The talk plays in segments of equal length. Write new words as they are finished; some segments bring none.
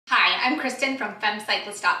I'm Kristen from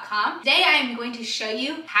FemmeCyclist.com. Today I am going to show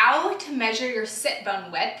you how to measure your sit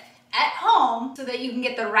bone width at home so that you can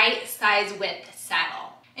get the right size width saddle.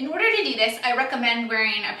 In order to do this, I recommend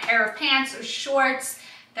wearing a pair of pants or shorts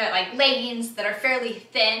that are like leggings that are fairly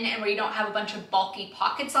thin and where you don't have a bunch of bulky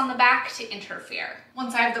pockets on the back to interfere.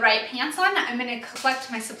 Once I have the right pants on, I'm going to collect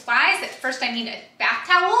my supplies. At first I need a bath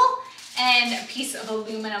towel and a piece of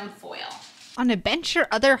aluminum foil. On a bench or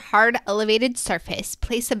other hard elevated surface,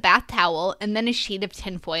 place a bath towel and then a sheet of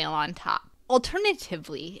tinfoil on top.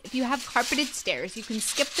 Alternatively, if you have carpeted stairs, you can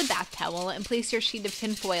skip the bath towel and place your sheet of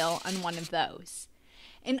tinfoil on one of those.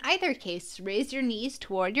 In either case, raise your knees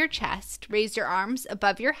toward your chest, raise your arms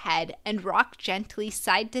above your head, and rock gently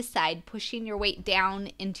side to side, pushing your weight down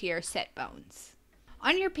into your sit bones.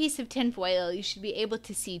 On your piece of tinfoil, you should be able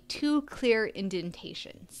to see two clear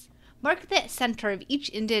indentations. Mark the center of each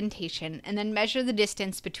indentation and then measure the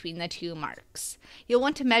distance between the two marks. You'll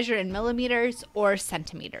want to measure in millimeters or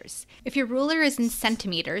centimeters. If your ruler is in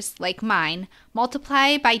centimeters, like mine,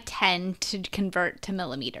 multiply by 10 to convert to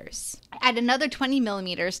millimeters. Add another 20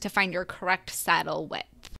 millimeters to find your correct saddle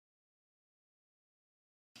width.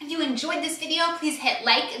 If you enjoyed this video, please hit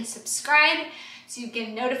like and subscribe so you get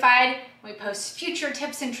notified when we post future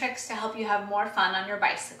tips and tricks to help you have more fun on your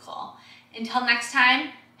bicycle. Until next time,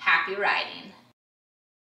 happy riding.